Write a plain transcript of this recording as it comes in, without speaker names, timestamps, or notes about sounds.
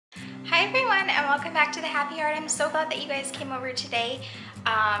Hi everyone, and welcome back to the Happy Heart. I'm so glad that you guys came over today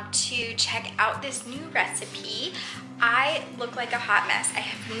to check out this new recipe. I look like a hot mess. I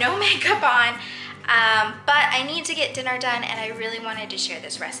have no makeup on, but I need to get dinner done and I really wanted to share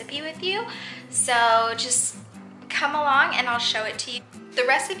this recipe with you. So just come along and I'll show it to you. The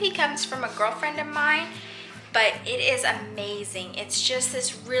recipe comes from a girlfriend of mine, but it is amazing. It's just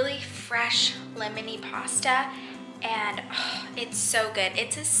this really fresh lemony pasta. And oh, it's so good.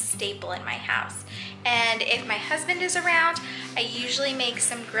 It's a staple in my house. And if my husband is around, I usually make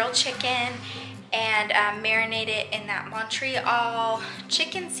some grilled chicken and marinate it in that Montreal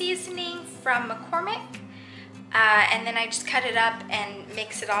chicken seasoning from McCormick. And then I just cut it up and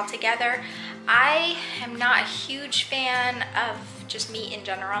mix it all together. I am not a huge fan of just meat in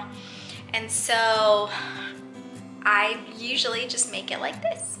general. And so I usually just make it like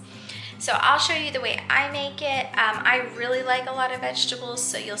this. So I'll show you the way I make it. I really like a lot of vegetables,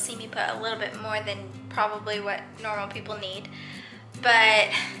 so you'll see me put a little bit more than probably what normal people need. But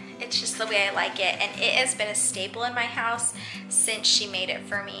it's just the way I like it, and it has been a staple in my house since she made it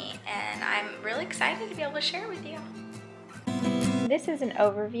for me, and I'm really excited to be able to share it with you. This is an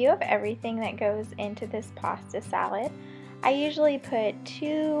overview of everything that goes into this pasta salad. I usually put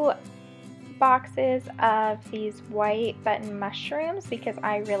 2 boxes of these white button mushrooms because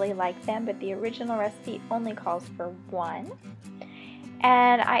I really like them, but the original recipe only calls for 1.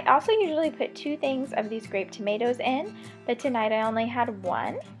 And I also usually put 2 things of these grape tomatoes in, but tonight I only had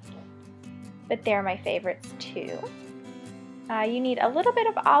 1, but they're my favorites too. You need a little bit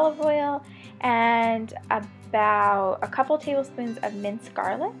of olive oil and about a couple tablespoons of minced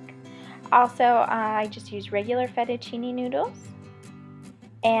garlic. Also, I just use regular fettuccine noodles.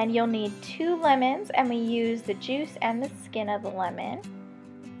 And you'll need 2 lemons, and we use the juice and the skin of the lemon.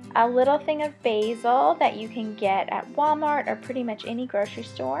 A little thing of basil that you can get at Walmart or pretty much any grocery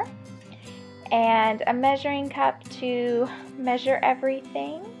store. And a measuring cup to measure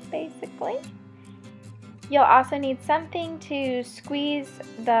everything, basically. You'll also need something to squeeze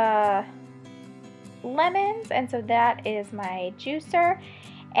the lemons, and so that is my juicer.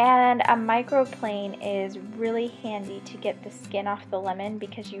 And a microplane is really handy to get the skin off the lemon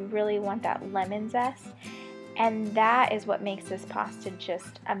because you really want that lemon zest. And that is what makes this pasta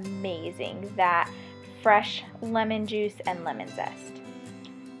just amazing, that fresh lemon juice and lemon zest.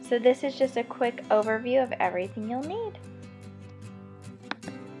 So this is just a quick overview of everything you'll need.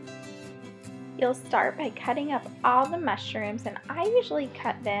 You'll start by cutting up all the mushrooms, and I usually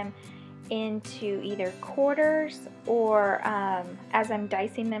cut them into either quarters or as I'm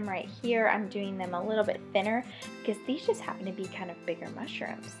dicing them right here, I'm doing them a little bit thinner because these just happen to be kind of bigger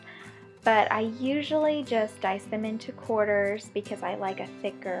mushrooms. But I usually just dice them into quarters because I like a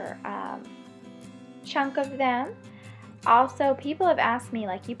thicker chunk of them. Also, people have asked me,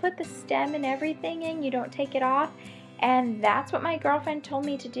 like, you put the stem and everything in, you don't take it off, and that's what my girlfriend told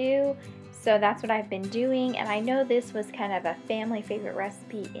me to do. So that's what I've been doing, and I know this was kind of a family favorite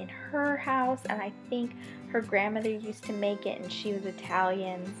recipe in her house, and I think her grandmother used to make it and she was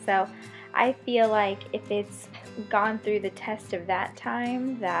Italian. So I feel like if it's gone through the test of that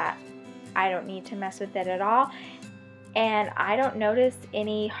time, that I don't need to mess with it at all. And I don't notice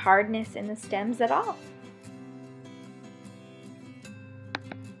any hardness in the stems at all.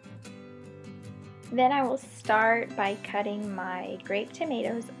 Then I will start by cutting my grape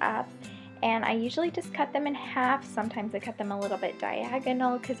tomatoes up. And I usually just cut them in half. Sometimes I cut them a little bit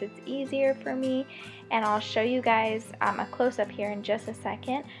diagonal because it's easier for me. And I'll show you guys a close-up here in just a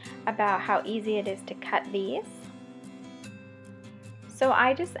second about how easy it is to cut these. So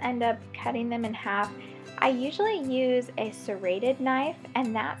I just end up cutting them in half. I usually use a serrated knife,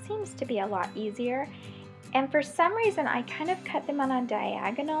 and that seems to be a lot easier. And for some reason, I kind of cut them on a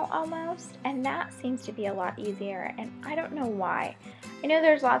diagonal almost, and that seems to be a lot easier, and I don't know why. I know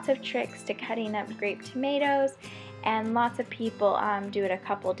there's lots of tricks to cutting up grape tomatoes, and lots of people do it a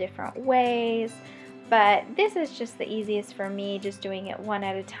couple different ways, but this is just the easiest for me, just doing it one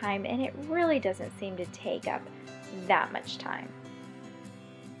at a time, and it really doesn't seem to take up that much time.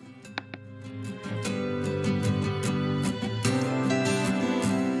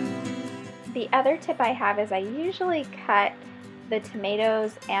 The other tip I have is I usually cut the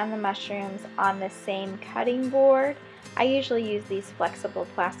tomatoes and the mushrooms on the same cutting board. I usually use these flexible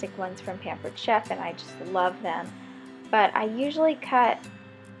plastic ones from Pampered Chef, and I just love them. But I usually cut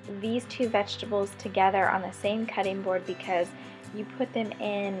these 2 vegetables together on the same cutting board because you put them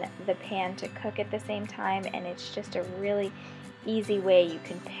in the pan to cook at the same time, and it's just a really easy way you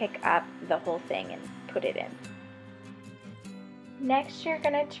can pick up the whole thing and put it in. Next, you're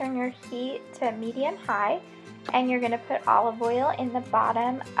going to turn your heat to medium-high And you're going to put olive oil in the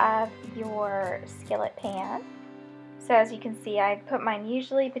bottom of your skillet pan. So as you can see, I put mine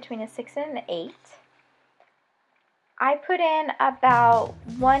usually between a 6 and an 8. I put in about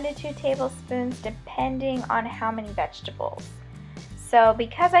 1 to 2 tablespoons depending on how many vegetables. So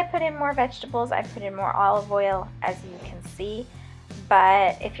because I put in more vegetables, I put in more olive oil, as you can see.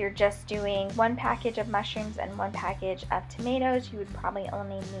 But if you're just doing 1 package of mushrooms and 1 package of tomatoes, you would probably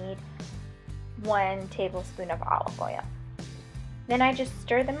only need 1 tablespoon of olive oil. Then I just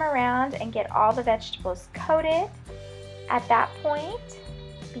stir them around and get all the vegetables coated at that point,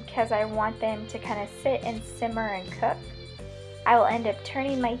 because I want them to kind of sit and simmer and cook. I will end up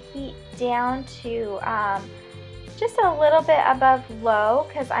turning my heat down to just a little bit above low,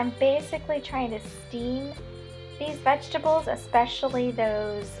 because I'm basically trying to steam these vegetables, especially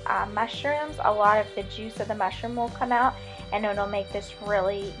those mushrooms. A lot of the juice of the mushroom will come out, and it'll make this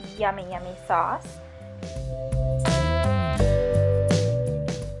really yummy, yummy sauce.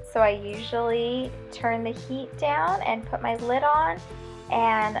 So I usually turn the heat down and put my lid on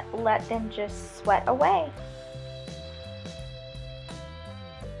and let them just sweat away.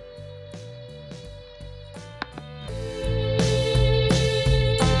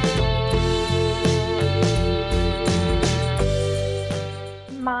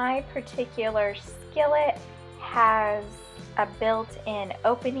 My particular skillet has a built-in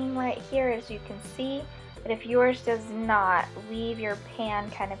opening right here, as you can see, but if yours does not, leave your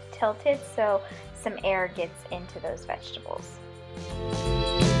pan kind of tilted so some air gets into those vegetables.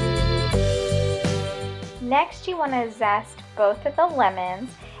 Next, you want to zest both of the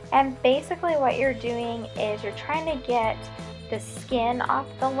lemons, and basically what you're doing is you're trying to get the skin off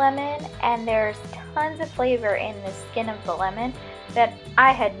the lemon, and there's tons of flavor in the skin of the lemon that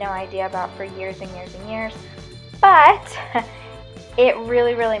I had no idea about for years and years and years, but it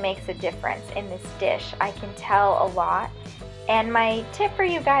really, really makes a difference in this dish. I can tell a lot. And my tip for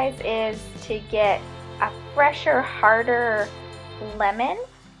you guys is to get a fresher, harder lemon,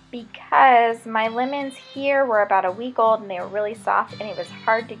 because my lemons here were about a week old and they were really soft and it was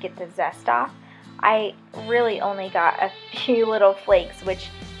hard to get the zest off. I really only got a few little flakes, which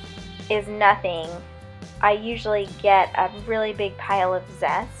is nothing. I usually get a really big pile of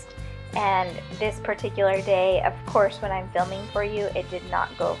zest, and this particular day, of course, when I'm filming for you, it did not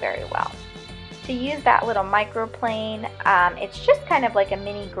go very well. To use that little microplane, it's just kind of like a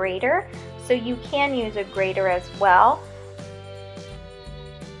mini grater, so you can use a grater as well.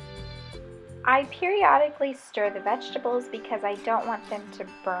 I periodically stir the vegetables because I don't want them to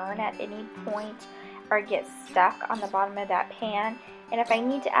burn at any point or get stuck on the bottom of that pan. And if I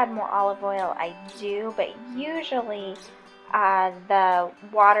need to add more olive oil, I do, but usually the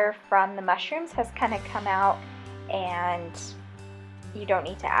water from the mushrooms has kind of come out and you don't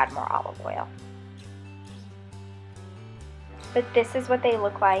need to add more olive oil. But this is what they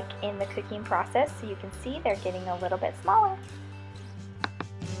look like in the cooking process, so you can see they're getting a little bit smaller.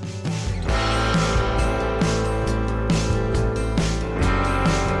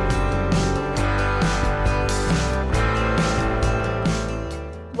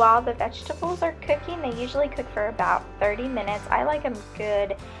 While the vegetables are cooking, they usually cook for about 30 minutes. I like them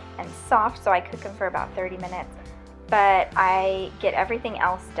good and soft, so I cook them for about 30 minutes. But I get everything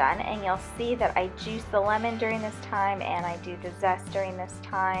else done, and you'll see that I juice the lemon during this time and I do the zest during this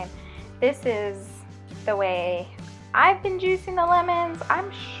time. This is the way I've been juicing the lemons. I'm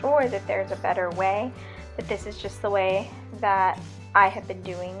sure that there's a better way, but this is just the way that I have been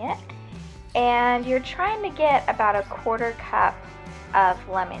doing it. And you're trying to get about a 1/4 cup of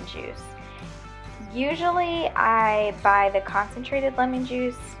lemon juice. Usually I buy the concentrated lemon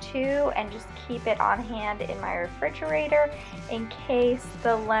juice too and just keep it on hand in my refrigerator in case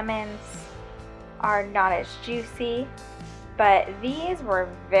the lemons are not as juicy. But these were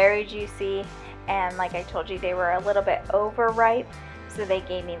very juicy, and like I told you, they were a little bit overripe, so they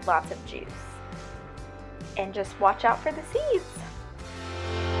gave me lots of juice. And just watch out for the seeds.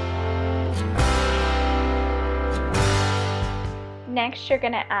 Next, you're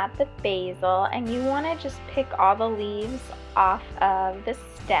going to add the basil, and you want to just pick all the leaves off of the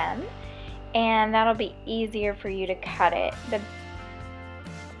stem, and that'll be easier for you to cut it.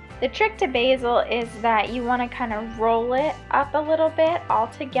 The trick to basil is that you want to kind of roll it up a little bit all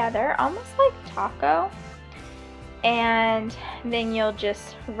together, almost like taco, and then you'll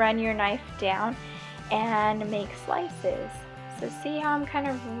just run your knife down and make slices. So see how I'm kind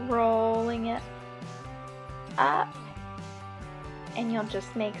of rolling it up? And you'll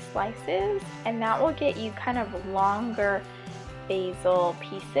just make slices, and that will get you kind of longer basil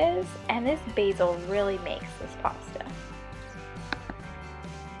pieces, and this basil really makes this pasta.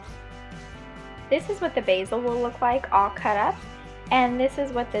 This is what the basil will look like all cut up, and this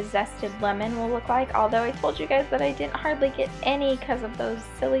is what the zested lemon will look like, although I told you guys that I didn't hardly get any because of those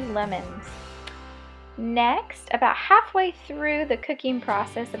silly lemons. Next, about halfway through the cooking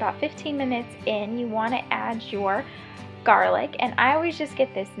process, about 15 minutes in, you want to add your garlic, and I always just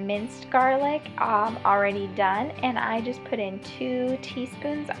get this minced garlic already done, and I just put in 2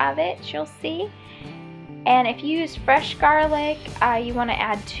 teaspoons of it, you'll see. And if you use fresh garlic, you want to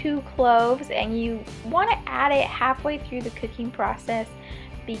add 2 cloves, and you want to add it halfway through the cooking process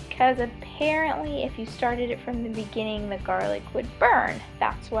because apparently if you started it from the beginning, the garlic would burn.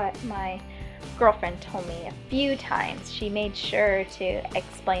 That's what my girlfriend told me a few times. She made sure to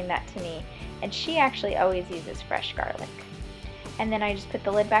explain that to me, and she actually always uses fresh garlic. And then I just put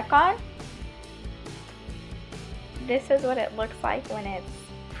the lid back on. This is what it looks like when it's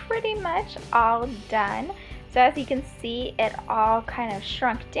pretty much all done. So as you can see, it all kind of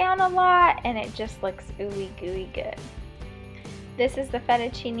shrunk down a lot, and it just looks ooey gooey good. This is the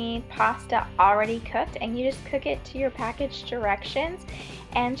fettuccine pasta already cooked, and you just cook it to your package directions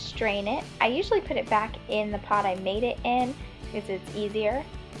and strain it. I usually put it back in the pot I made it in because it's easier,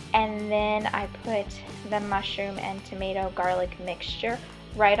 and then I put the mushroom and tomato garlic mixture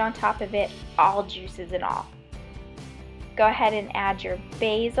right on top of it, all juices and all. Go ahead and add your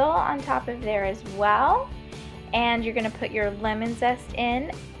basil on top of there as well, and you're going to put your lemon zest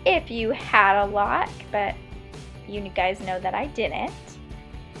in if you had a lot, but you guys know that I didn't.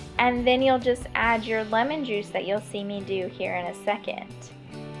 And then you'll just add your lemon juice that you'll see me do here in a second.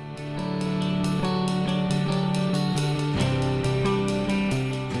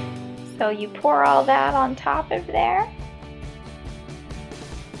 So you pour all that on top of there.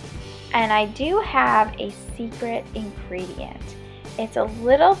 And I do have a secret ingredient. It's a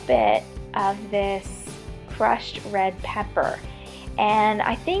little bit of this crushed red pepper. And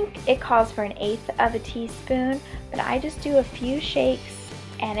I think it calls for 1/8 of a teaspoon, but I just do a few shakes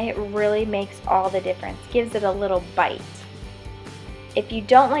and it really makes all the difference. Gives it a little bite. If you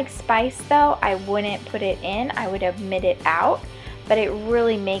don't like spice though, I wouldn't put it in. I would omit it out, but it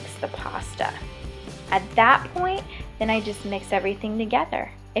really makes the pasta. At that point, then I just mix everything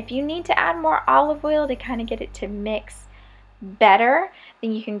together. If you need to add more olive oil to kind of get it to mix better,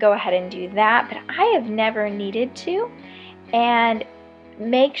 then you can go ahead and do that, but I have never needed to. And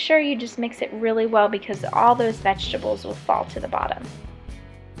make sure you just mix it really well because all those vegetables will fall to the bottom.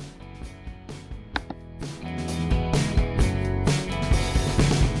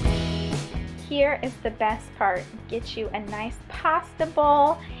 Here is the best part. Get you a nice pasta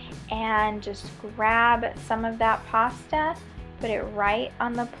bowl and just grab some of that pasta, put it right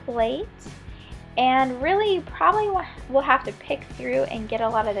on the plate, and really you probably will have to pick through and get a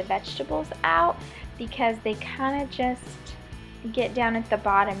lot of the vegetables out because they kind of just get down at the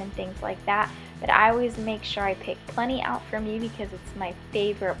bottom and things like that, but I always make sure I pick plenty out for me because it's my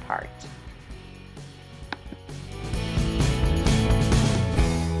favorite part.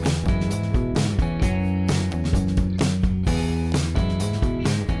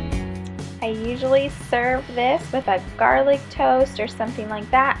 I usually serve this with a garlic toast or something like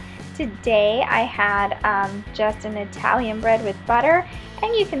that. Today I had just an Italian bread with butter,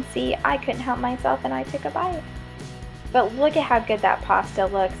 and you can see I couldn't help myself and I took a bite. But look at how good that pasta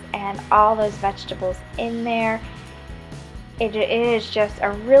looks and all those vegetables in there. It is just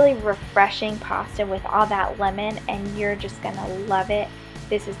a really refreshing pasta with all that lemon, and you're just gonna love it.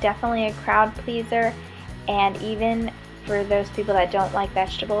 This is definitely a crowd pleaser, and even for those people that don't like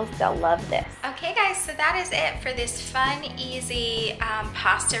vegetables, they'll love this. Okay guys, so that is it for this fun, easy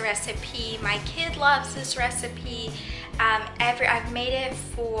pasta recipe. My kid loves this recipe. I've made it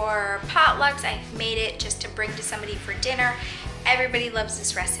for potlucks. I've made it just to bring to somebody for dinner. Everybody loves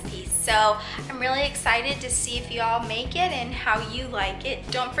this recipe. So I'm really excited to see if y'all make it and how you like it.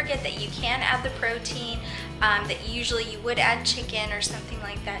 Don't forget that you can add the protein, that usually you would add chicken or something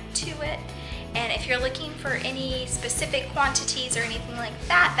like that to it. And if you're looking for any specific quantities or anything like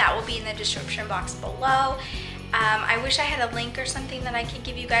that, that will be in the description box below. I wish I had a link or something that I could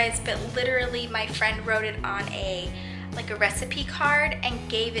give you guys, but literally my friend wrote it on a recipe card and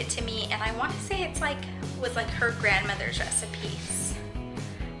gave it to me, and I want to say it's was her grandmother's recipes.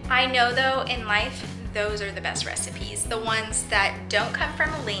 I know though in life those are the best recipes, the ones that don't come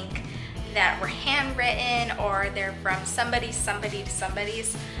from a link, that were handwritten, or they're from somebody to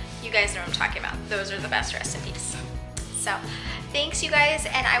somebody's. You guys know what I'm talking about. Those are the best recipes. So thanks you guys,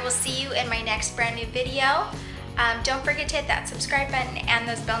 and I will see you in my next brand new video. Don't forget to hit that subscribe button and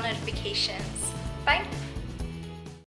those bell notifications. Bye.